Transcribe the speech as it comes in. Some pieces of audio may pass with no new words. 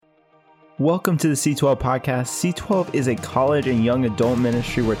Welcome to the C12 podcast. C12 is a college and young adult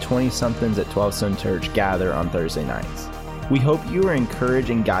ministry where 20-somethings at 12 Stone Church gather on Thursday nights. We hope you are encouraged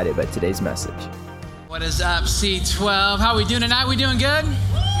and guided by today's message. What is up, C12? How are we doing tonight? We doing good?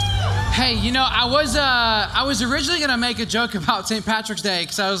 Hey, you know, I was originally going to make a joke about St. Patrick's Day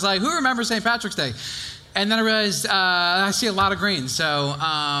because I was like, who remembers St. Patrick's Day? And then I realized I see a lot of green, so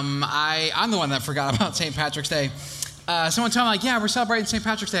I'm the one that forgot about St. Patrick's Day. Someone told me, like, yeah, we're celebrating St.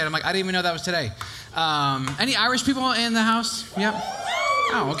 Patrick's Day. And I'm like, I didn't even know that was today. Any Irish people in the house? Yep.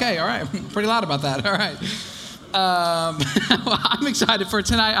 Oh, okay, all right. Pretty loud about that, all right. Well, I'm excited for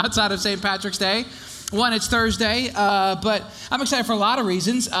tonight outside of St. Patrick's Day. One, it's Thursday, but I'm excited for a lot of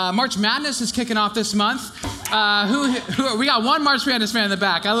reasons. March Madness is kicking off this month. We got one March Madness fan in the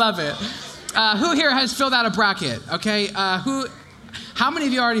back. I love it. Who here has filled out a bracket? Okay. How many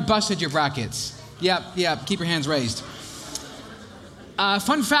of you already busted your brackets? Yep. Keep your hands raised.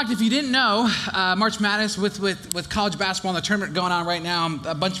 Fun fact, if you didn't know, March Madness with college basketball and the tournament going on right now,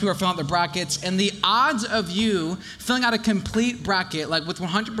 a bunch of people are filling out their brackets, and the odds of you filling out a complete bracket, like with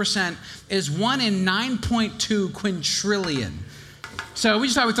 100%, is 1 in 9.2 quintillion. So we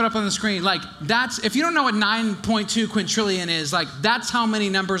just thought we'd throw it up on the screen. Like, that's, if you don't know what 9.2 quintillion is, like, that's how many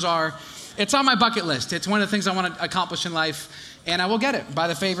numbers are. It's on my bucket list. It's one of the things I want to accomplish in life. And I will get it by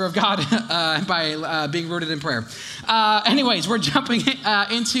the favor of God, by being rooted in prayer. Anyways, we're jumping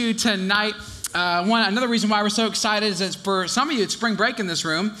into tonight. Another reason why we're so excited is for some of you, it's spring break in this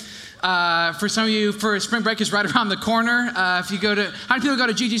room. For some of you, spring break is right around the corner. If you go to, how many people go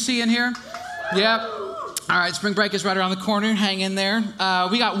to GGC in here? Yep. All right, spring break is right around the corner. Hang in there.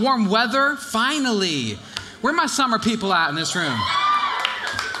 We got warm weather, finally. Where are my summer people at in this room?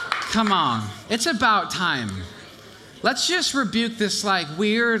 Come on, it's about time. Let's just rebuke this like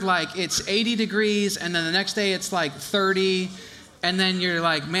weird, like it's 80 degrees and then the next day it's like 30 and then you're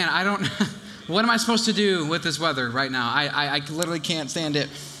like, man, what am I supposed to do with this weather right now? I literally can't stand it.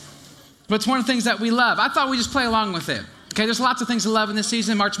 But it's one of the things that we love. I thought we'd just play along with it. Okay, there's lots of things to love in this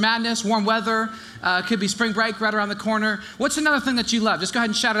season. March Madness, warm weather, could be spring break right around the corner. What's another thing that you love? Just go ahead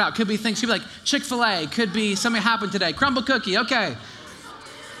and shout it out. Could be things, could be like Chick-fil-A, could be something happened today. Crumble cookie, okay.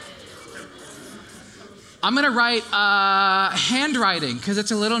 I'm going to write handwriting because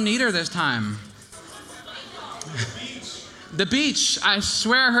it's a little neater this time. The beach. I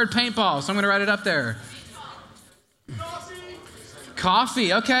swear I heard paintball, so I'm going to write it up there.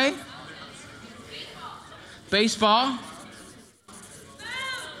 Coffee, okay. Baseball.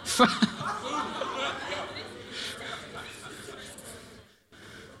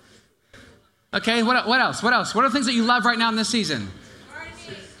 Okay, what else? What else? What are the things that you love right now in this season?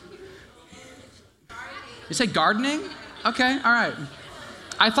 You say gardening? Okay, all right.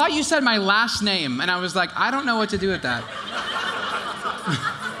 I thought you said my last name, and I was like, I don't know what to do with that.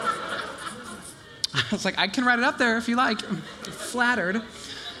 I was like, I can write it up there if you like. Flattered.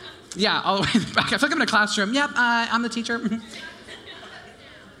 Yeah, all the way in the back. I feel like I'm in a classroom. Yep, I'm the teacher.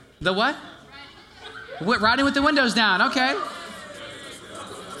 The what? Riding with the windows down, okay.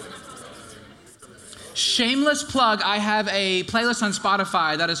 Shameless plug, I have a playlist on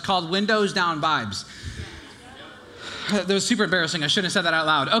Spotify that is called Windows Down Vibes. That was super embarrassing. I shouldn't have said that out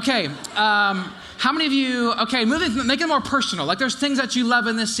loud. Okay, how many of you, okay, make it more personal. Like there's things that you love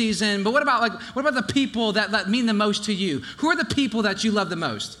in this season, but what about the people that mean the most to you? Who are the people that you love the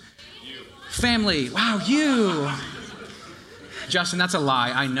most? You. Family. Wow, you. Justin, that's a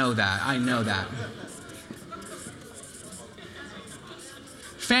lie. I know that.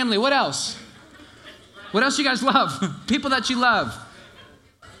 Family, what else? What else you guys love? People that you love.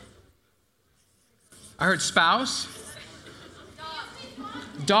 I heard spouse.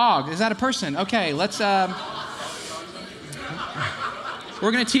 Dog, is that a person? Okay, let's, we're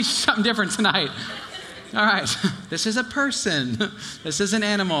gonna teach you something different tonight. All right, this is a person. This is an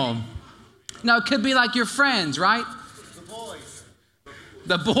animal. No, it could be like your friends, right?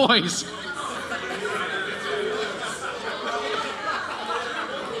 The boys.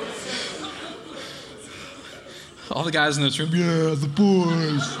 All the guys in this room, yeah, the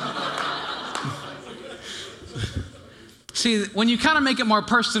boys. See, when you kind of make it more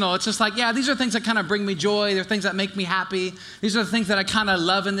personal, it's just like, yeah, these are things that kind of bring me joy. They're things that make me happy. These are the things that I kind of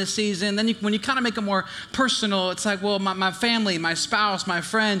love in this season. Then when you kind of make it more personal, it's like, well, my family, my spouse, my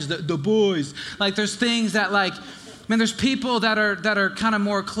friends, the boys. Like there's things that like, man, there's people that are kind of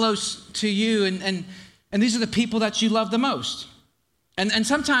more close to you. And these are the people that you love the most. And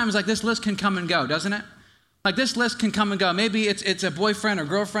sometimes like this list can come and go, doesn't it? Like this list can come and go. Maybe it's a boyfriend or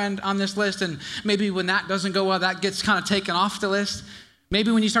girlfriend on this list, and maybe when that doesn't go well, that gets kind of taken off the list. Maybe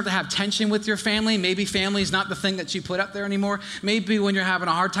when you start to have tension with your family, maybe family is not the thing that you put up there anymore. Maybe when you're having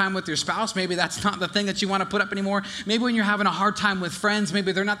a hard time with your spouse, maybe that's not the thing that you want to put up anymore. Maybe when you're having a hard time with friends,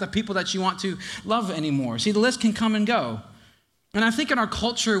 maybe they're not the people that you want to love anymore. See, the list can come and go. And I think in our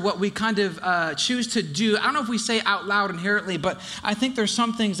culture, what we kind of choose to do, I don't know if we say out loud inherently, but I think there's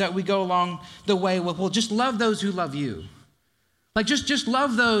some things that we go along the way with, well, just love those who love you. Like just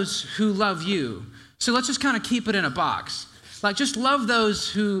love those who love you. So let's just kind of keep it in a box. Like, just love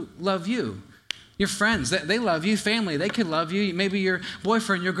those who love you. Your friends, they love you. Family, they could love you. Maybe your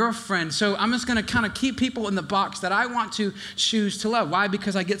boyfriend, your girlfriend. So I'm just going to kind of keep people in the box that I want to choose to love. Why?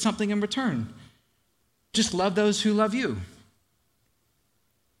 Because I get something in return. Just love those who love you.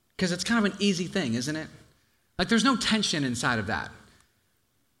 Because it's kind of an easy thing, isn't it? Like, there's no tension inside of that.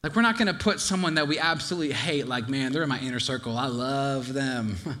 Like, we're not going to put someone that we absolutely hate, like, man, they're in my inner circle. I love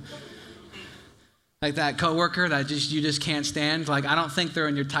them. Like that coworker that you just can't stand. Like, I don't think they're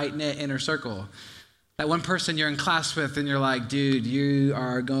in your tight-knit inner circle. That one person you're in class with and you're like, dude, you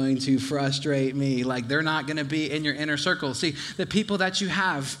are going to frustrate me. Like, they're not going to be in your inner circle. See, the people that you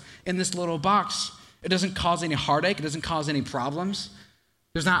have in this little box, it doesn't cause any heartache. It doesn't cause any problems.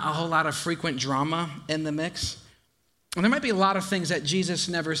 There's not a whole lot of frequent drama in the mix. And there might be a lot of things that Jesus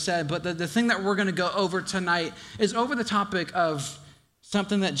never said, but the thing that we're going to go over tonight is over the topic of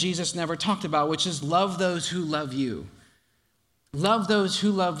something that Jesus never talked about, which is love those who love you. Love those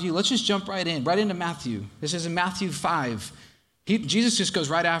who love you. Let's just jump right into Matthew. This is in Matthew 5. Jesus just goes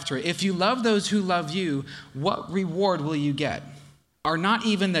right after it. If you love those who love you, what reward will you get? Are not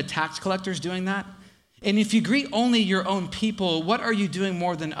even the tax collectors doing that? And if you greet only your own people, what are you doing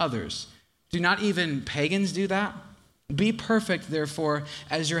more than others? Do not even pagans do that? Be perfect, therefore,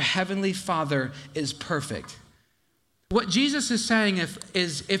 as your heavenly Father is perfect. What Jesus is saying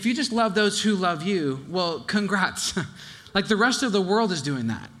is if you just love those who love you, well, congrats. Like the rest of the world is doing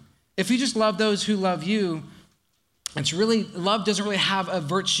that. If you just love those who love you, love doesn't really have a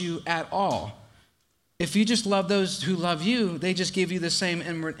virtue at all. If you just love those who love you, they just give you the same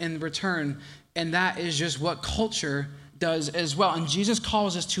in return. And that is just what culture does as well. And Jesus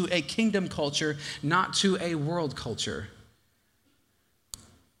calls us to a kingdom culture, not to a world culture.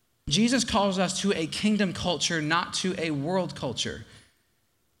 Jesus calls us to a kingdom culture, not to a world culture.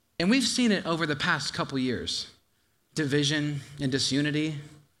 And we've seen it over the past couple years. Division and disunity,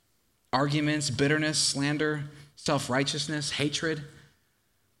 arguments, bitterness, slander, self-righteousness, hatred,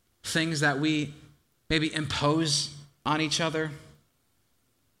 things that we maybe impose on each other.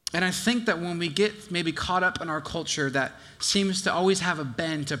 And I think that when we get maybe caught up in our culture that seems to always have a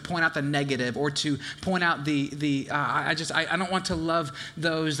bend to point out the negative or to point out I don't want to love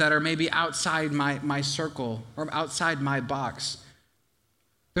those that are maybe outside my circle or outside my box.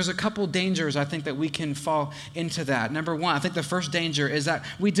 There's a couple dangers I think that we can fall into that. Number one, I think the first danger is that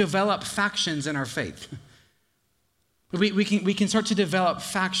we develop factions in our faith. We can start to develop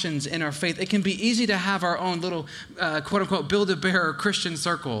factions in our faith. It can be easy to have our own little, quote unquote, Build-A-Bear Christian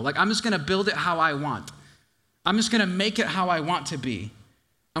circle. Like, I'm just going to build it how I want. I'm just going to make it how I want to be.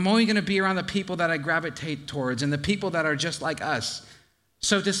 I'm only going to be around the people that I gravitate towards and the people that are just like us.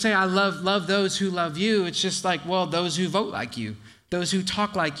 So to say I love those who love you, it's just like, well, those who vote like you, those who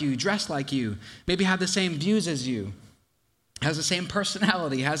talk like you, dress like you, maybe have the same views as you, has the same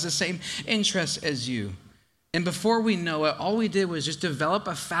personality, has the same interests as you. And before we know it, all we did was just develop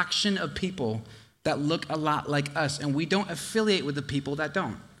a faction of people that look a lot like us, and we don't affiliate with the people that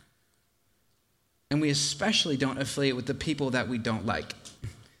don't. And we especially don't affiliate with the people that we don't like.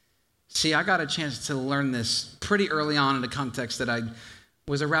 See, I got a chance to learn this pretty early on in a context that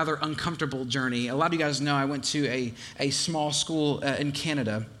was a rather uncomfortable journey. A lot of you guys know I went to a small school in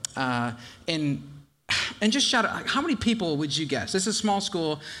Canada, and just shout out, how many people would you guess? This is a small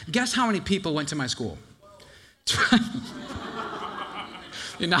school. Guess how many people went to my school?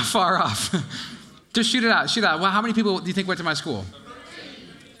 You're not far off. Just shoot it out. Well, how many people do you think went to my school?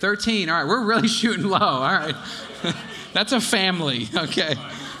 13. All right, we're really shooting low. All right. That's a family. Okay.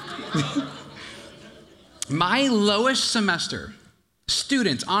 My lowest semester,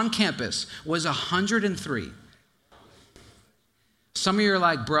 students on campus, was 103. Some of you are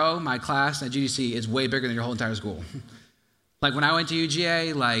like, bro, my class at GDC is way bigger than your whole entire school. Like when I went to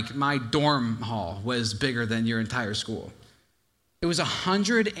UGA, like my dorm hall was bigger than your entire school. It was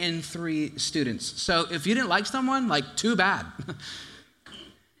 103 students. So if you didn't like someone, like too bad.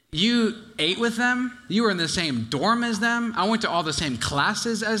 You ate with them. You were in the same dorm as them. I went to all the same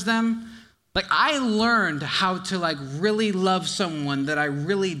classes as them. Like I learned how to like really love someone that I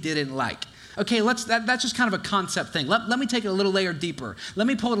really didn't like. Okay, that's just kind of a concept thing. Let me take it a little layer deeper. Let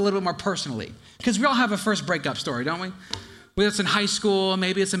me pull it a little bit more personally. Because we all have a first breakup story, don't we? Whether it's in high school,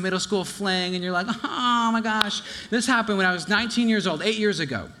 maybe it's a middle school fling, and you're like, oh my gosh. This happened when I was 19 years old, 8 years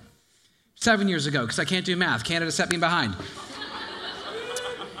ago, 7 years ago, because I can't do math. Canada set me behind.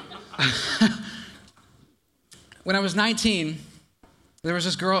 When I was 19, there was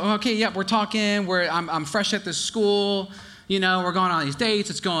this girl, okay, yeah, we're talking, I'm fresh at this school, you know, we're going on these dates,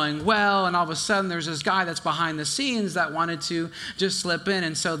 it's going well, and all of a sudden there's this guy that's behind the scenes that wanted to just slip in,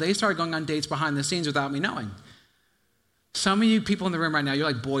 and so they started going on dates behind the scenes without me knowing. Some of you people in the room right now, you're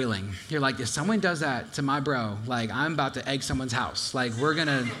like boiling. You're like, if someone does that to my bro, like I'm about to egg someone's house. Like we're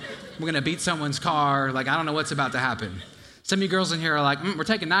gonna beat someone's car. Like I don't know what's about to happen. Some of you girls in here are like, we're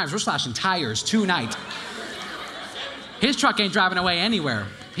taking knives, we're slashing tires tonight. His truck ain't driving away anywhere.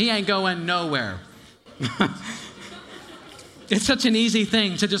 He ain't going nowhere. It's such an easy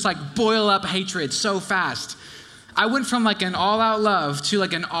thing to just like boil up hatred so fast. I went from like an all-out love to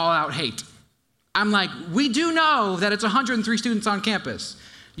like an all-out hate. I'm like, we do know that it's 103 students on campus.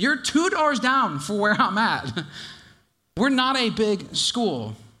 You're 2 doors down for where I'm at. We're not a big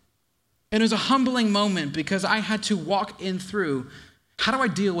school. And it was a humbling moment because I had to walk in through, how do I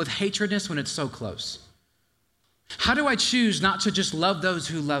deal with hatredness when it's so close? How do I choose not to just love those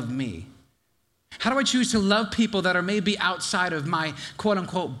who love me? How do I choose to love people that are maybe outside of my quote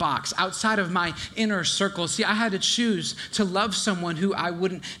unquote box, outside of my inner circle? See, I had to choose to love someone who I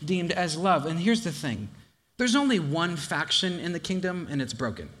wouldn't deem as love. And here's the thing. There's only one faction in the kingdom and it's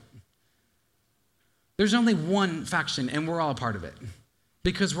broken. There's only one faction and we're all a part of it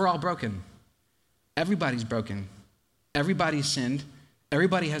because we're all broken. Everybody's broken. Everybody's sinned.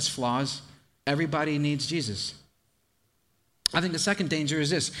 Everybody has flaws. Everybody needs Jesus. I think the second danger is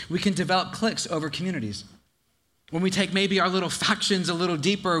this. We can develop cliques over communities. When we take maybe our little factions a little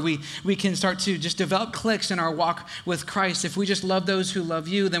deeper, we can start to just develop cliques in our walk with Christ. If we just love those who love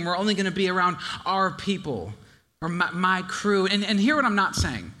you, then we're only going to be around our people or my crew. And hear what I'm not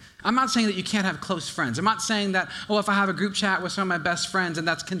saying. I'm not saying that you can't have close friends. I'm not saying that, if I have a group chat with some of my best friends and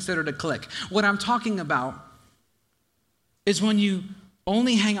that's considered a clique. What I'm talking about is when you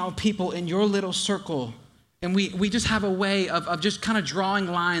only hang out with people in your little circle. And we just have a way of just kind of drawing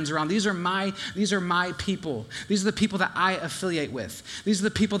lines around. These are my people. These are the people that I affiliate with. These are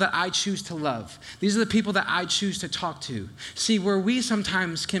the people that I choose to love. These are the people that I choose to talk to. See, where we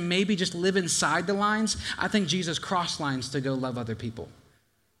sometimes can maybe just live inside the lines, I think Jesus crossed lines to go love other people.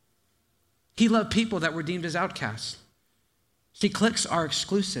 He loved people that were deemed as outcasts. See, cliques are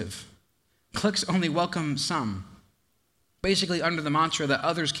exclusive. Cliques only welcome some. Basically under the mantra that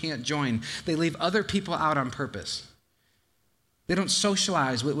others can't join. They leave other people out on purpose. They don't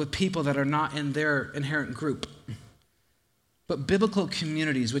socialize with people that are not in their inherent group. But biblical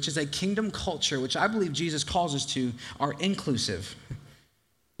communities, which is a kingdom culture, which I believe Jesus calls us to, are inclusive.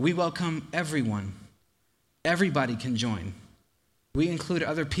 We welcome everyone. Everybody can join. We include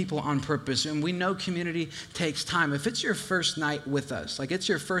other people on purpose, and we know community takes time. If it's your first night with us, like it's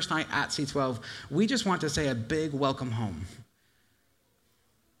your first night at C12, we just want to say a big welcome home.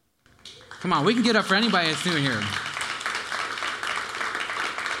 Come on, we can get up for anybody that's new here.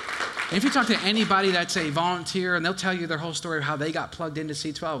 And if you talk to anybody that's a volunteer, and they'll tell you their whole story of how they got plugged into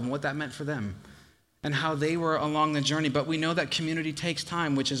C12 and what that meant for them and how they were along the journey. But we know that community takes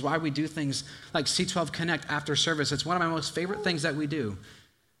time, which is why we do things like C12 Connect after service. It's one of my most favorite things that we do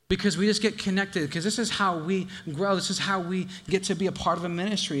because we just get connected, because this is how we grow. This is how we get to be a part of a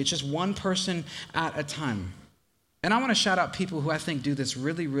ministry. It's just one person at a time. And I want to shout out people who I think do this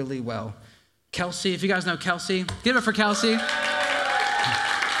really, really well. Kelsey, if you guys know Kelsey, give it up for Kelsey.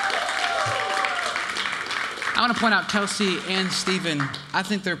 I want to point out Kelsey and Stephen. I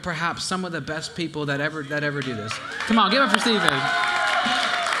think they're perhaps some of the best people that ever do this. Come on, give it for Stephen.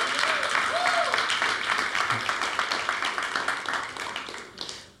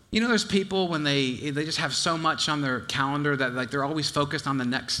 You know, there's people when they just have so much on their calendar that like they're always focused on the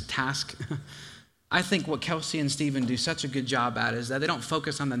next task. I think what Kelsey and Stephen do such a good job at is that they don't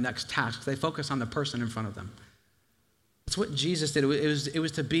focus on the next task. They focus on the person in front of them. That's what Jesus did. It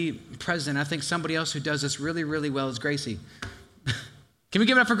was to be present. I think somebody else who does this really, really well is Gracie. Can we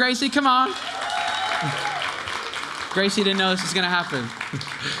give it up for Gracie? Come on. Gracie didn't know this was going to happen.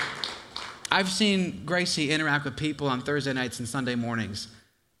 I've seen Gracie interact with people on Thursday nights and Sunday mornings.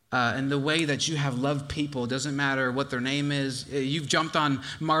 And the way that you have loved people, doesn't matter what their name is. You've jumped on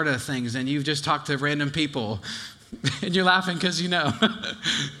MARTA things and you've just talked to random people. And you're laughing because you know.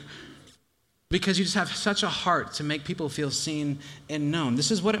 Because you just have such a heart to make people feel seen and known.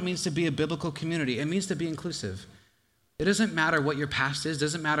 This is what it means to be a biblical community. It means to be inclusive. It doesn't matter what your past is,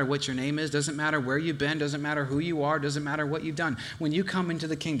 doesn't matter what your name is, doesn't matter where you've been, doesn't matter who you are, doesn't matter what you've done. When you come into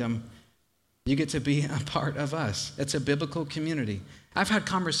the kingdom, You get to be a part of us. It's a biblical community. I've had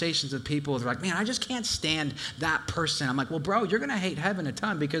conversations with people that are like, man, I just can't stand that person. I'm like, well, bro, you're going to hate heaven a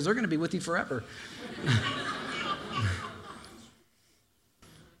ton because they're going to be with you forever.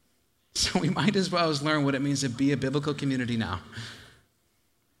 So we might as well learn what it means to be a biblical community now.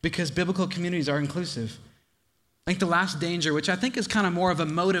 Because biblical communities are inclusive. I think the last danger, which I think is kind of more of a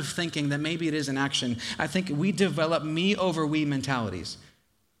mode of thinking than maybe it is in action, I think we develop me over we mentalities.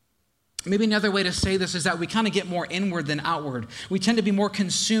 Maybe another way to say this is that we kind of get more inward than outward. We tend to be more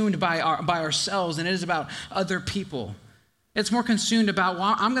consumed by ourselves than it is about other people. It's more consumed about,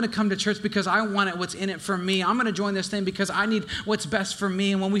 well, I'm going to come to church because I want it, what's in it for me. I'm going to join this thing because I need what's best for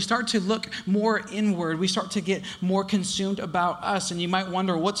me. And when we start to look more inward, we start to get more consumed about us. And you might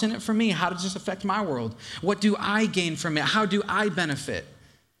wonder, what's in it for me? How does this affect my world? What do I gain from it? How do I benefit?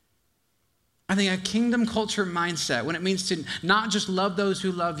 I think a kingdom culture mindset, when it means to not just love those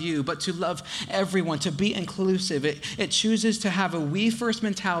who love you, but to love everyone, to be inclusive, it chooses to have a we first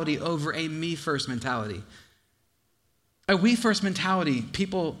mentality over a me first mentality. A we first mentality,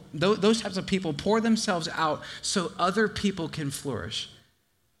 people, those types of people pour themselves out so other people can flourish.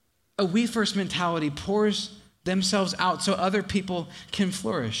 A we first mentality pours themselves out so other people can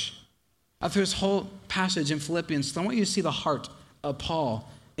flourish. Through this whole passage in Philippians, I want you to see the heart of Paul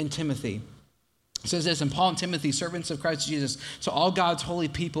and Timothy. It says this, and Paul and Timothy, servants of Christ Jesus, to all God's holy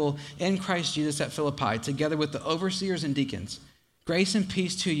people in Christ Jesus at Philippi, together with the overseers and deacons. Grace and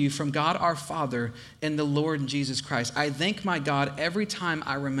peace to you from God our Father and the Lord Jesus Christ. I thank my God every time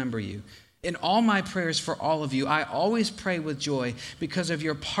I remember you. In all my prayers for all of you, I always pray with joy because of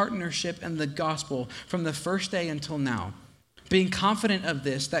your partnership in the gospel from the first day until now. Being confident of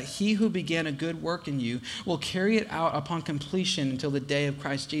this, that he who began a good work in you will carry it out upon completion until the day of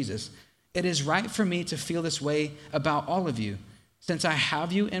Christ Jesus. It is right for me to feel this way about all of you, since I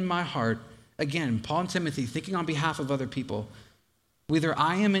have you in my heart. Again, Paul and Timothy, thinking on behalf of other people, whether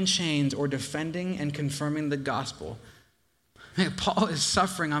I am in chains or defending and confirming the gospel. Man, Paul is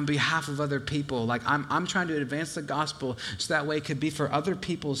suffering on behalf of other people. Like I'm trying to advance the gospel so that way it could be for other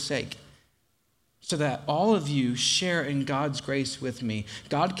people's sake. So that all of you share in God's grace with me.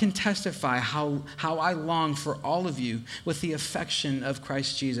 God can testify how I long for all of you with the affection of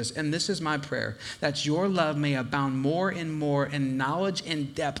Christ Jesus. And this is my prayer, that your love may abound more and more in knowledge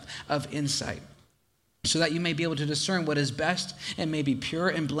and depth of insight, so that you may be able to discern what is best and may be pure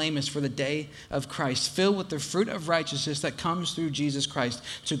and blameless for the day of Christ, filled with the fruit of righteousness that comes through Jesus Christ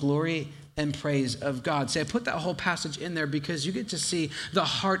to glory and praise of God. See, I put that whole passage in there because you get to see the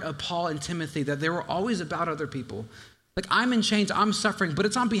heart of Paul and Timothy, that they were always about other people. Like, I'm in chains, I'm suffering, but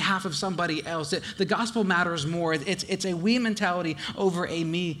it's on behalf of somebody else. The gospel matters more. It's a we mentality over a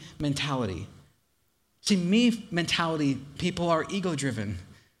me mentality. See, me mentality, people are ego-driven.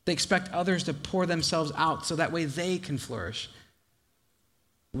 They expect others to pour themselves out so that way they can flourish.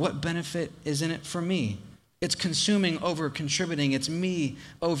 What benefit is in it for me? It's consuming over contributing. It's me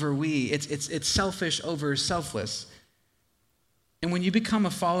over we. It's selfish over selfless. And when you become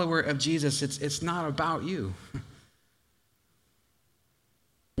a follower of Jesus, it's not about you.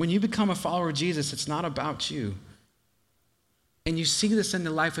 When you become a follower of Jesus, it's not about you. And you see this in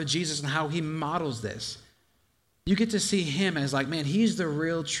the life of Jesus and how he models this. You get to see him as like, man, he's the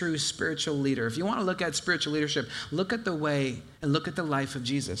real, true spiritual leader. If you want to look at spiritual leadership, look at the way and look at the life of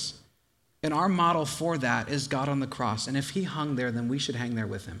Jesus. And our model for that is God on the cross. And if he hung there, then we should hang there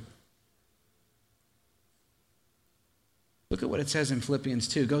with him. Look at what it says in Philippians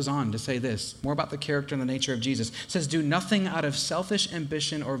 2. It goes on to say this, more about the character and the nature of Jesus. It says, do nothing out of selfish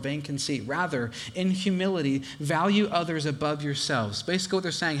ambition or vain conceit. Rather, in humility, value others above yourselves. Basically what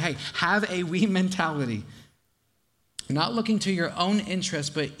they're saying, hey, have a we mentality. Not looking to your own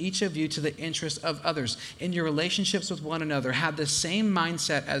interest, but each of you to the interest of others. In your relationships with one another, have the same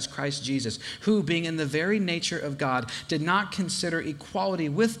mindset as Christ Jesus, who, being in the very nature of God, did not consider equality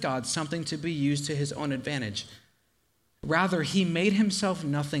with God something to be used to his own advantage. Rather, he made himself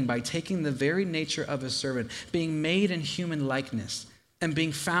nothing by taking the very nature of a servant, being made in human likeness, and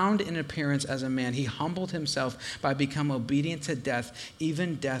being found in appearance as a man. He humbled himself by becoming obedient to death,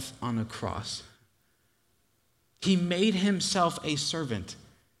 even death on a cross. He made himself a servant.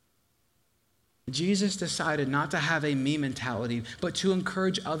 Jesus decided not to have a me mentality, but to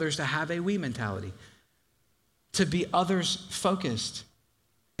encourage others to have a we mentality, to be others focused.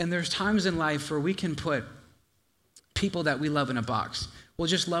 And there's times in life where we can put people that we love in a box. We'll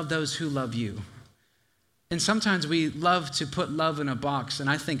just love those who love you. And sometimes we love to put love in a box, and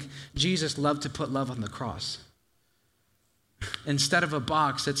I think Jesus loved to put love on the cross. Instead of a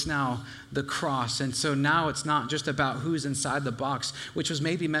box, it's now the cross. And so now it's not just about who's inside the box, which was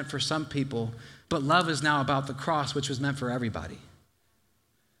maybe meant for some people, but love is now about the cross, which was meant for everybody.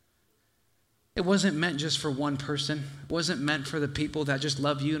 It wasn't meant just for one person. It wasn't meant for the people that just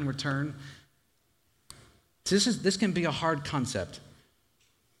love you in return. This can be a hard concept.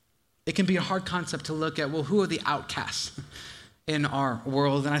 It can be a hard concept to look at, well, who are the outcasts in our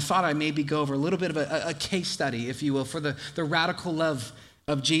world? And I thought I'd maybe go over a little bit of a case study, if you will, for the radical love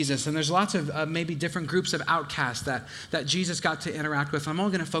of Jesus. And there's lots of maybe different groups of outcasts that Jesus got to interact with. I'm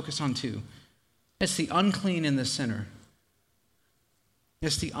only going to focus on two. It's the unclean and the sinner.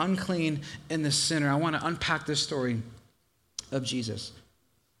 It's the unclean and the sinner. I want to unpack this story of Jesus.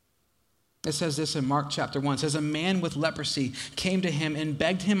 It says this in Mark chapter 1. It says, a man with leprosy came to him and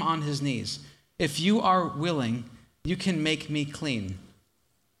begged him on his knees, if you are willing, you can make me clean.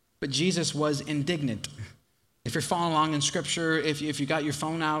 But Jesus was indignant. If you're following along in scripture, if you got your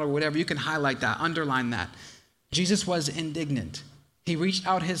phone out or whatever, you can highlight that, underline that. Jesus was indignant. He reached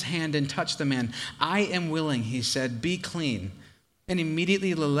out his hand and touched the man. I am willing, he said, be clean. And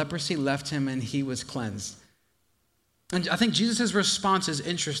immediately the leprosy left him and he was cleansed. And I think Jesus' response is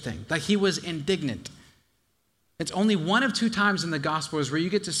interesting. Like, he was indignant. It's only one of two times in the Gospels where you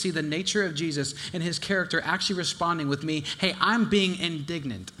get to see the nature of Jesus and his character actually responding with me, hey, I'm being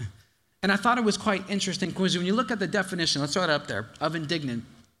indignant. And I thought it was quite interesting because when you look at the definition, let's throw it up there, of indignant,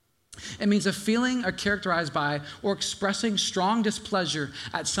 it means a feeling or characterized by or expressing strong displeasure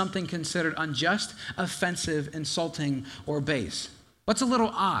at something considered unjust, offensive, insulting, or base. What's a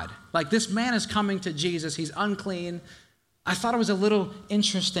little odd? Like, this man is coming to Jesus. He's unclean. I thought it was a little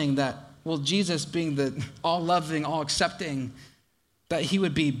interesting that, well, Jesus being the all-loving, all-accepting, that he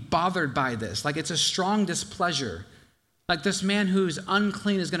would be bothered by this. Like, it's a strong displeasure. Like, this man who's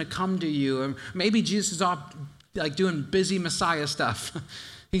unclean is going to come to you. Or maybe Jesus is off, like, doing busy Messiah stuff.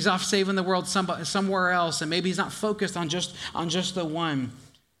 He's off saving the world somewhere else, and maybe he's not focused on just the one.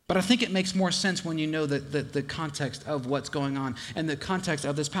 But I think it makes more sense when you know the context of what's going on and the context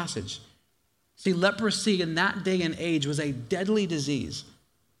of this passage. See, leprosy in that day and age was a deadly disease.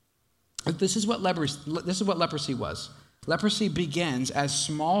 This is what leprosy was. Leprosy begins as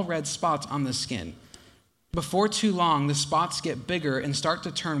small red spots on the skin. Before too long, the spots get bigger and start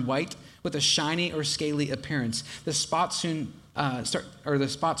to turn white with a shiny or scaly appearance. The spots soon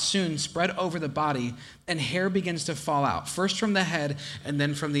spread over the body, and hair begins to fall out, first from the head and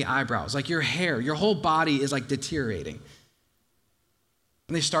then from the eyebrows. Like, your hair, your whole body is like deteriorating.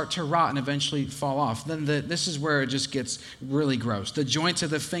 And they start to rot and eventually fall off. Then this is where it just gets really gross. The joints of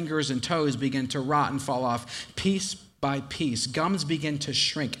the fingers and toes begin to rot and fall off piece by piece. Gums begin to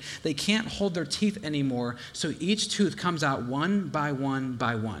shrink. They can't hold their teeth anymore, so each tooth comes out one by one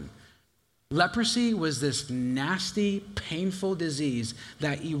by one. Leprosy was this nasty, painful disease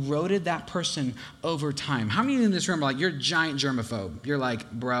that eroded that person over time. How many in this room are like, you're a giant germaphobe? You're like,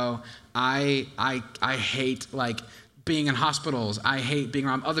 bro, I hate, like, being in hospitals. I hate being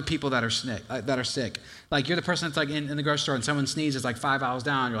around other people that are sick. Like, you're the person that's like in the grocery store and someone sneezes like 5 aisles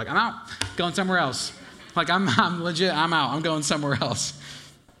down. You're like, I'm out, going somewhere else. Like, I'm legit, I'm out, I'm going somewhere else.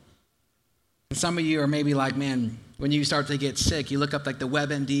 And some of you are maybe like, man, when you start to get sick, you look up like the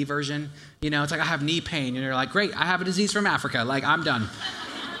WebMD version. You know, it's like, I have knee pain. And you're like, great, I have a disease from Africa. Like, I'm done.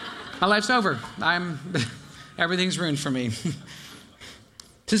 My life's over. Everything's ruined for me.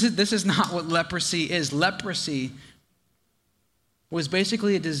 This is not what leprosy is. Leprosy was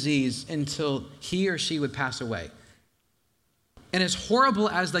basically a disease until he or she would pass away. And as horrible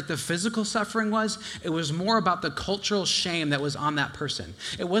as like the physical suffering was, it was more about the cultural shame that was on that person.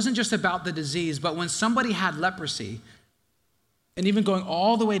 It wasn't just about the disease, but when somebody had leprosy, and even going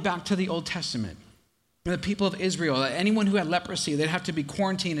all the way back to the Old Testament, the people of Israel, anyone who had leprosy, they'd have to be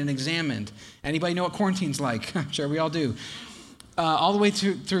quarantined and examined. Anybody know what quarantine's like? I'm sure we all do. All the way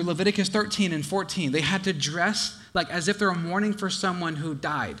through Leviticus 13 and 14, they had to dress like as if they were mourning for someone who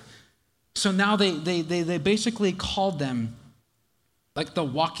died. So now they basically called them like the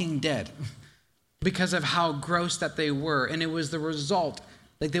walking dead because of how gross that they were. And it was the result,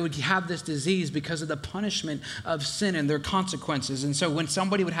 like they would have this disease because of the punishment of sin and their consequences. And so when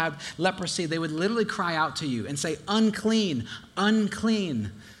somebody would have leprosy, they would literally cry out to you and say, unclean,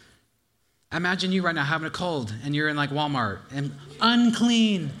 unclean. Imagine you right now having a cold and you're in like Walmart and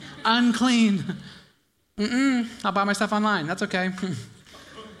unclean, unclean. I'll buy my stuff online. That's okay.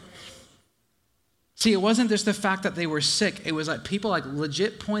 See, it wasn't just the fact that they were sick. It was like people like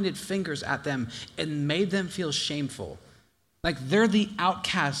legit pointed fingers at them and made them feel shameful. Like they're the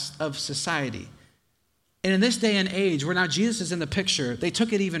outcasts of society. And in this day and age, where now Jesus is in the picture, they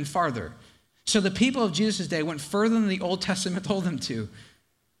took it even farther. So the people of Jesus' day went further than the Old Testament told them to,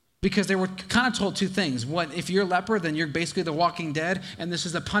 because they were kind of told two things. What, if you're a leper, then you're basically the walking dead, and this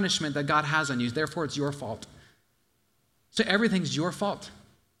is the punishment that God has on you. Therefore, it's your fault. So everything's your fault.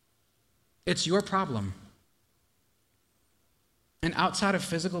 It's your problem. And outside of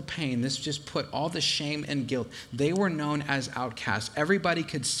physical pain, this just put all the shame and guilt. They were known as outcasts. Everybody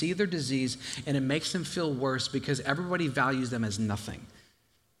could see their disease, and it makes them feel worse because everybody values them as nothing.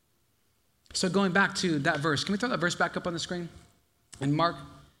 So going back to that verse, can we throw that verse back up on the screen? In Mark,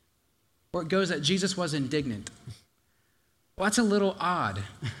 where it goes that Jesus was indignant. Well, that's a little odd.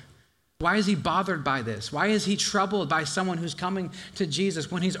 Why is he bothered by this? Why is he troubled by someone who's coming to Jesus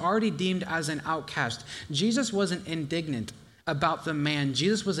when he's already deemed as an outcast? Jesus wasn't indignant about the man.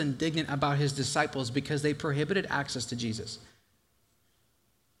 Jesus was indignant about his disciples because they prohibited access to Jesus.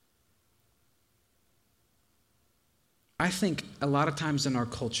 I think a lot of times in our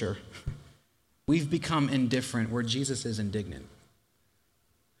culture, we've become indifferent where Jesus is indignant.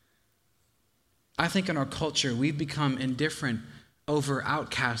 I think in our culture, we've become indifferent over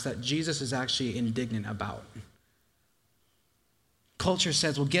outcasts that Jesus is actually indignant about. Culture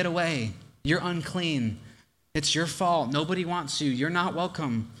says, well, get away. You're unclean. It's your fault. Nobody wants you. You're not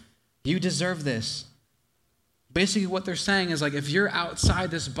welcome. You deserve this. Basically what they're saying is like, if you're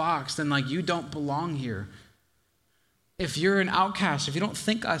outside this box, then like you don't belong here. If you're an outcast, if you don't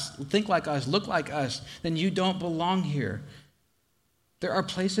think like us, look like us, then you don't belong here. There are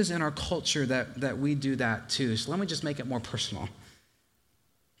places in our culture that we do that too. So let me just make it more personal.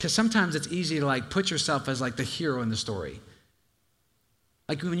 Because sometimes it's easy to like put yourself as like the hero in the story.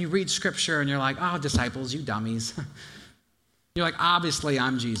 Like when you read scripture and you're like, oh, disciples, you dummies. You're like, obviously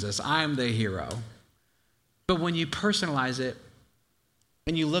I'm Jesus. I'm the hero. But when you personalize it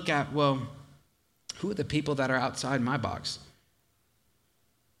and you look at, well, who are the people that are outside my box?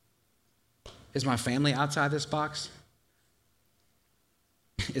 Is my family outside this box?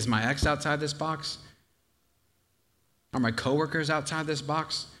 Is my ex outside this box? Are my coworkers outside this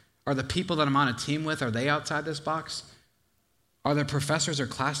box? Are the people that I'm on a team with, are they outside this box? Are there professors or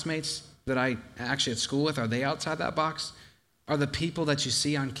classmates that I actually at school with, are they outside that box? Are the people that you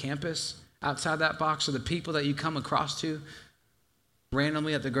see on campus outside that box? Are the people that you come across to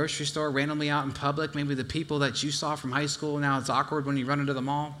randomly at the grocery store, randomly out in public, maybe the people that you saw from high school, now it's awkward when you run into the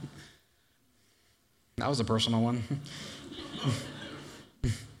mall? That was a personal one.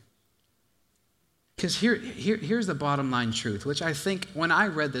 Because here's the bottom line truth, which I think when I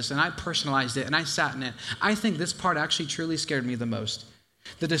read this and I personalized it and I sat in it, I think this part actually truly scared me the most.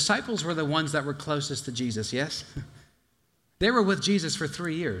 The disciples were the ones that were closest to Jesus, yes? They were with Jesus for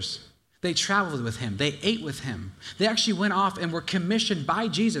 3 years. They traveled with him. They ate with him. They actually went off and were commissioned by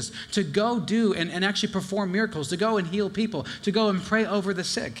Jesus to go do and actually perform miracles, to go and heal people, to go and pray over the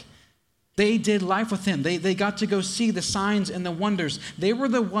sick. They did life with him. They got to go see the signs and the wonders. They were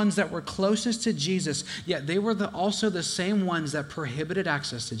the ones that were closest to Jesus, yet they were also the same ones that prohibited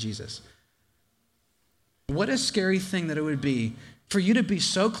access to Jesus. What a scary thing that it would be for you to be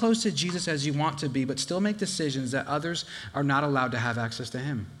so close to Jesus as you want to be, but still make decisions that others are not allowed to have access to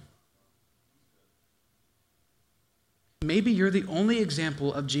him. Maybe you're the only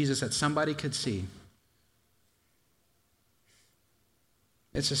example of Jesus that somebody could see.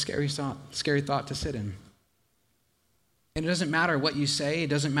 It's a scary thought to sit in. And it doesn't matter what you say. It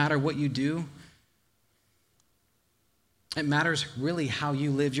doesn't matter what you do. It matters really how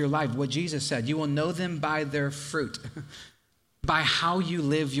you live your life. What Jesus said, you will know them by their fruit, by how you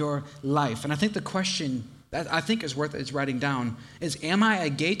live your life. And I think the question that I think is worth its writing down is, am I a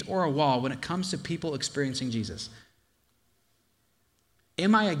gate or a wall when it comes to people experiencing Jesus?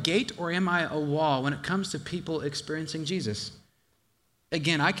 Am I a gate or am I a wall when it comes to people experiencing Jesus?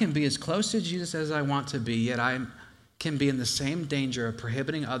 Again, I can be as close to Jesus as I want to be, yet I can be in the same danger of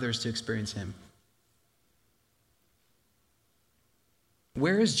prohibiting others to experience him.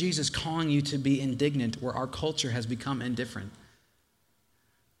 Where is Jesus calling you to be indignant where our culture has become indifferent?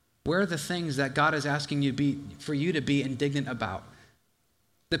 Where are the things that God is asking you for you to be indignant about?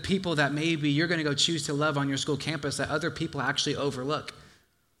 The people that maybe you're going to go choose to love on your school campus that other people actually overlook.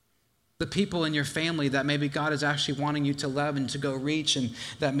 The people in your family that maybe God is actually wanting you to love and to go reach, and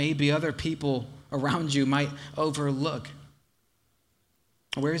that maybe other people around you might overlook.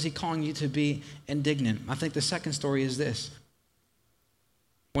 Where is he calling you to be indignant? I think the second story is this.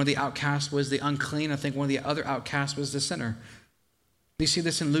 One of the outcasts was the unclean. I think one of the other outcasts was the sinner. You see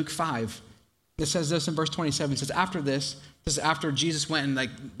this in Luke 5. It says this in verse 27. It says, this is after Jesus went and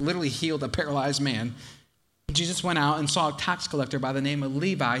literally healed a paralyzed man. Jesus went out and saw a tax collector by the name of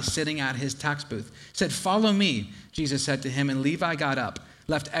Levi sitting at his tax booth. He said, follow me, Jesus said to him, and Levi got up.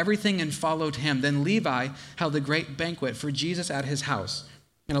 left everything and followed him. Then Levi held a great banquet for Jesus at his house,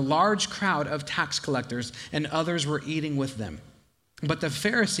 and a large crowd of tax collectors and others were eating with them. But the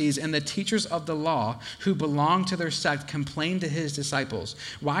Pharisees and the teachers of the law who belonged to their sect complained to his disciples,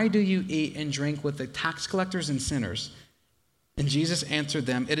 "Why do you eat and drink with the tax collectors and sinners?" And Jesus answered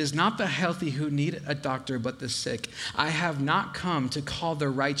them, "It is not the healthy who need a doctor, but the sick. I have not come to call the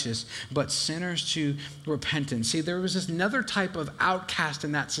righteous, but sinners to repentance." See, there was another type of outcast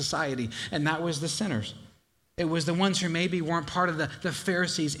in that society, and that was the sinners. It was the ones who maybe weren't part of the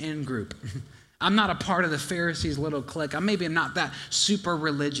Pharisees' in-group. I'm not a part of the Pharisees' little clique. I'm not that super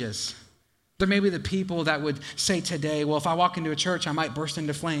religious. There may be the people that would say today, well, if I walk into a church, I might burst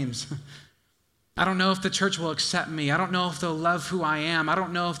into flames. I don't know if the church will accept me. I don't know if they'll love who I am. I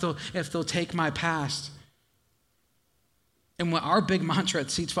don't know if they'll take my past. And what our big mantra at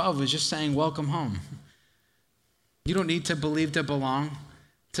C12 is just saying, welcome home. You don't need to believe to belong,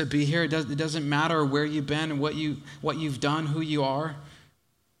 to be here. It doesn't matter where you've been and what you've done, who you are.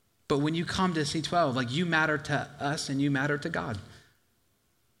 But when you come to C12, you matter to us and you matter to God.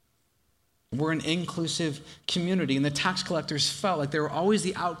 We're an inclusive community, and the tax collectors felt like they were always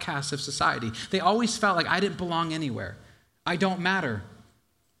the outcasts of society. They always felt like I didn't belong anywhere. I don't matter.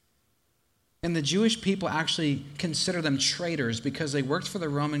 And the Jewish people actually consider them traitors because they worked for the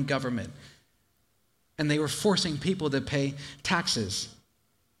Roman government, and they were forcing people to pay taxes.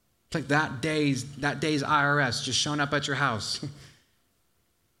 It's like that day's IRS just showing up at your house.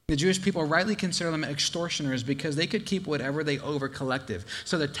 The Jewish people rightly consider them extortioners because they could keep whatever they over-collected.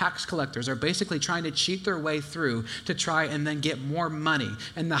 So the tax collectors are basically trying to cheat their way through to try and then get more money.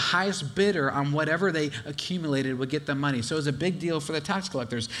 And the highest bidder on whatever they accumulated would get the money. So it was a big deal for the tax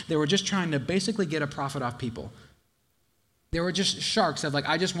collectors. They were just trying to basically get a profit off people. They were just sharks of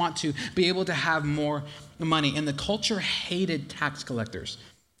I just want to be able to have more money. And the culture hated tax collectors.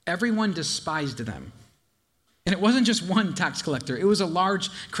 Everyone despised them. And it wasn't just one tax collector. It was a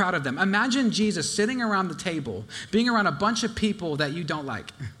large crowd of them. Imagine Jesus sitting around the table, being around a bunch of people that you don't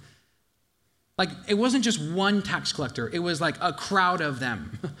like. It wasn't just one tax collector. It was a crowd of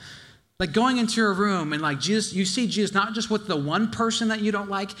them. Going into your room and Jesus, you see Jesus not just with the one person that you don't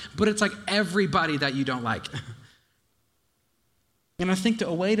like, but it's everybody that you don't like. And I think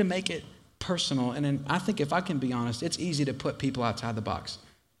a way to make it personal, and then I think if I can be honest, it's easy to put people outside the box.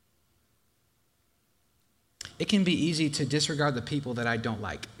 It can be easy to disregard the people that I don't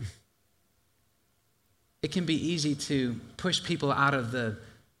like. It can be easy to push people out of the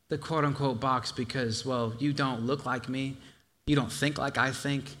quote-unquote box because, well, you don't look like me. You don't think like I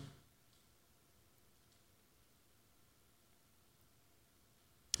think.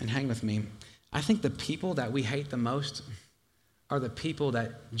 And hang with me. I think the people that we hate the most are the people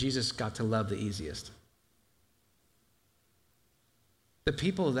that Jesus got to love the easiest. The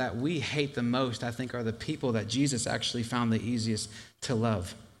people that we hate the most, I think, are the people that Jesus actually found the easiest to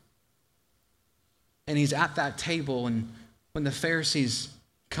love. And he's at that table, and when the Pharisees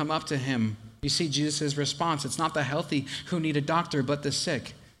come up to him, you see Jesus' response. It's not the healthy who need a doctor, but the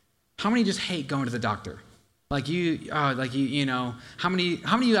sick. How many just hate going to the doctor? How many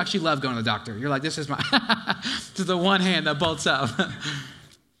of you actually love going to the doctor? You're like, this is to the one hand that bolts up.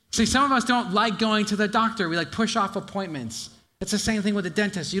 See, some of us don't like going to the doctor. We push off appointments. It's the same thing with the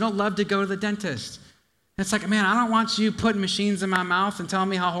dentist. You don't love to go to the dentist. It's man, I don't want you putting machines in my mouth and telling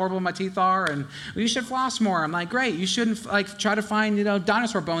me how horrible my teeth are and you should floss more. I'm great. You shouldn't try to find,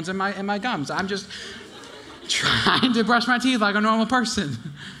 dinosaur bones in my gums. I'm just trying to brush my teeth like a normal person.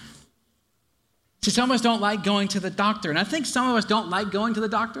 See, some of us don't like going to the doctor. And I think some of us don't like going to the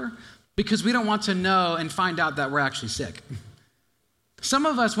doctor because we don't want to know and find out that we're actually sick. Some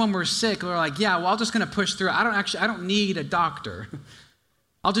of us, when we're sick, we're I'm just going to push through. I don't need a doctor.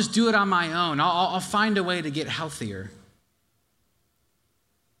 I'll just do it on my own. I'll find a way to get healthier.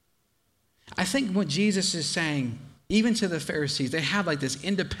 I think what Jesus is saying, even to the Pharisees, they have this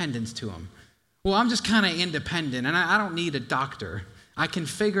independence to them. Well, I'm just kind of independent, and I don't need a doctor. I can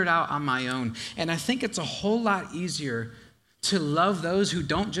figure it out on my own. And I think it's a whole lot easier to love those who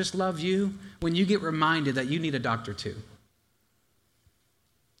don't just love you when you get reminded that you need a doctor too.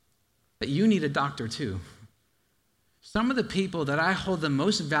 That you need a doctor too. Some of the people that I hold the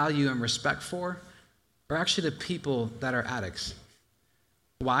most value and respect for are actually the people that are addicts.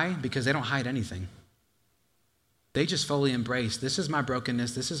 Why? Because they don't hide anything. They just fully embrace, this is my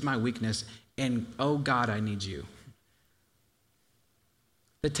brokenness, this is my weakness, and oh God, I need you.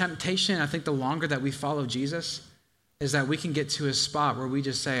 The temptation, I think the longer that we follow Jesus, is that we can get to a spot where we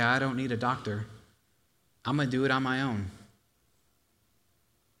just say, I don't need a doctor. I'm going to do it on my own.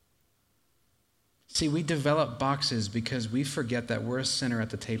 See, we develop boxes because we forget that we're a sinner at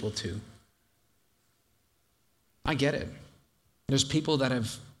the table too. I get it. There's people that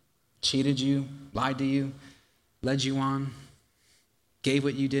have cheated you, lied to you, led you on, gave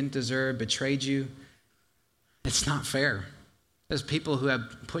what you didn't deserve, betrayed you. It's not fair. There's people who have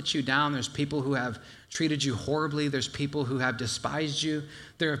put you down. There's people who have treated you horribly. There's people who have despised you.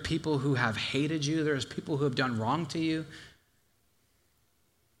 There are people who have hated you. There's people who have done wrong to you.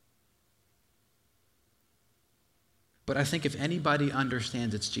 But I think if anybody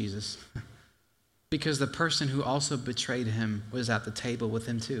understands, it's Jesus. Because the person who also betrayed him was at the table with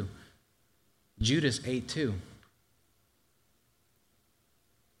him too. Judas ate too.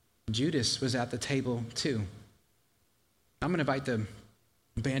 Judas was at the table too. I'm going to invite the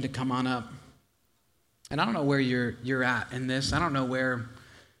band to come on up. And I don't know where you're at in this. I don't know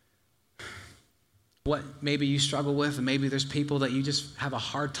what maybe you struggle with, and maybe there's people that you just have a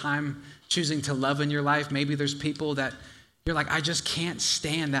hard time choosing to love in your life. Maybe there's people that you're like, I just can't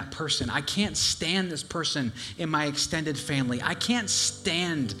stand that person. I can't stand this person in my extended family. I can't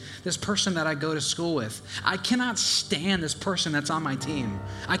stand this person that I go to school with. I cannot stand this person that's on my team.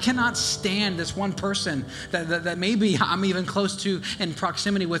 I cannot stand this one person that maybe I'm even close to in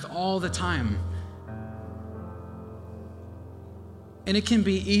proximity with all the time. And it can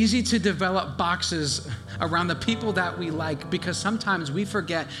be easy to develop boxes around the people that we like because sometimes we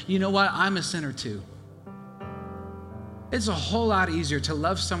forget, you know what, I'm a sinner too. It's a whole lot easier to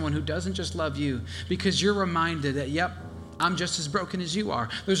love someone who doesn't just love you because you're reminded that, yep, I'm just as broken as you are.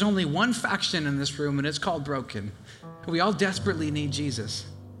 There's only one faction in this room and it's called broken. We all desperately need Jesus.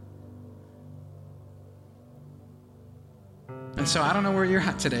 And so I don't know where you're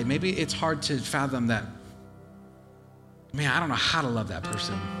at today. Maybe it's hard to fathom that. Man, I don't know how to love that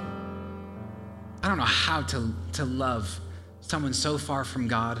person. I don't know how to love someone so far from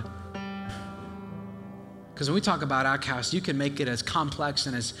God. Because when we talk about outcasts, you can make it as complex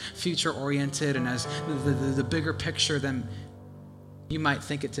and as future-oriented and as the bigger picture than you might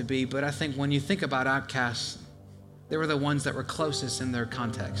think it to be. But I think when you think about outcasts, they were the ones that were closest in their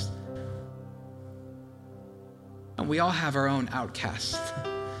context. And we all have our own outcasts,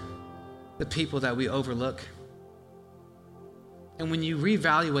 the people that we overlook. And when you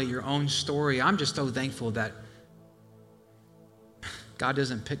reevaluate your own story, I'm just so thankful that God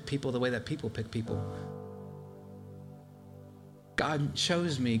doesn't pick people the way that people pick people. God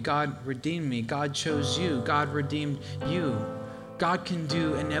chose me. God redeemed me. God chose you. God redeemed you. God can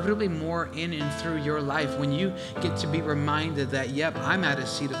do inevitably more in and through your life when you get to be reminded that, yep, I'm at a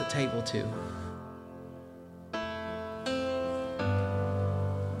seat at the table too.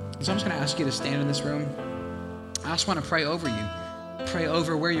 So I'm just going to ask you to stand in this room. I just want to pray over you. Pray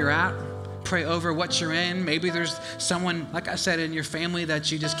over where you're at. Pray over what you're in. Maybe there's someone, like I said, in your family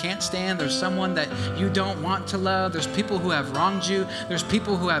that you just can't stand. There's someone that you don't want to love. There's people who have wronged you. There's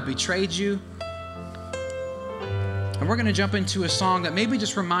people who have betrayed you. And we're going to jump into a song that maybe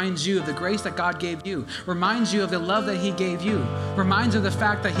just reminds you of the grace that God gave you, reminds you of the love that he gave you, reminds you of the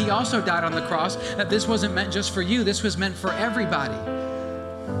fact that he also died on the cross, that this wasn't meant just for you. This was meant for everybody.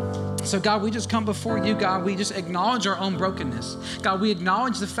 So God, we just come before you, God. We just acknowledge our own brokenness. God, we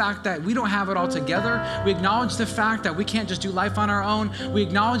acknowledge the fact that we don't have it all together. We acknowledge the fact that we can't just do life on our own. We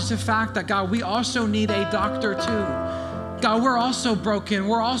acknowledge the fact that, God, we also need a doctor too. God, we're also broken.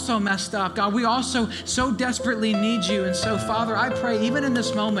 We're also messed up. God, we also so desperately need you. And so, Father, I pray even in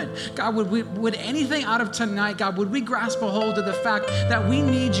this moment, God, would anything out of tonight, God, would we grasp a hold of the fact that we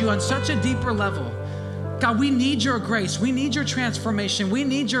need you on such a deeper level? God, we need your grace. We need your transformation. We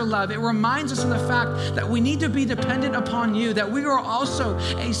need your love. It reminds us of the fact that we need to be dependent upon you, that we are also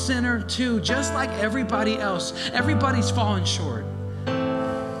a sinner too, just like everybody else. Everybody's fallen short.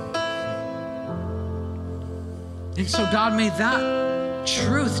 And so, God, may that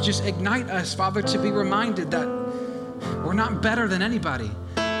truth just ignite us, Father, to be reminded that we're not better than anybody.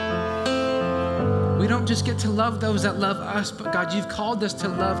 We don't just get to love those that love us, but God, you've called us to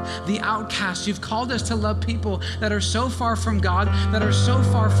love the outcast. You've called us to love people that are so far from God, that are so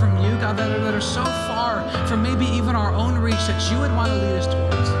far from you, God, that are so far from maybe even our own reach that you would want to lead us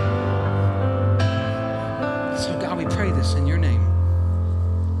towards. So God, we pray this in your name.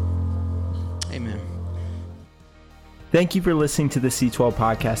 Amen. Thank you for listening to the C12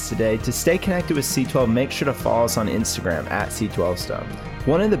 podcast today. To stay connected with C12, make sure to follow us on Instagram at C12Stone.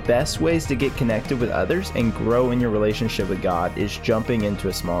 One of the best ways to get connected with others and grow in your relationship with God is jumping into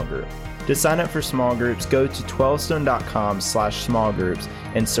a small group. To sign up for small groups, go to 12stone.com/small groups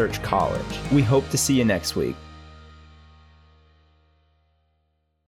and search college. We hope to see you next week.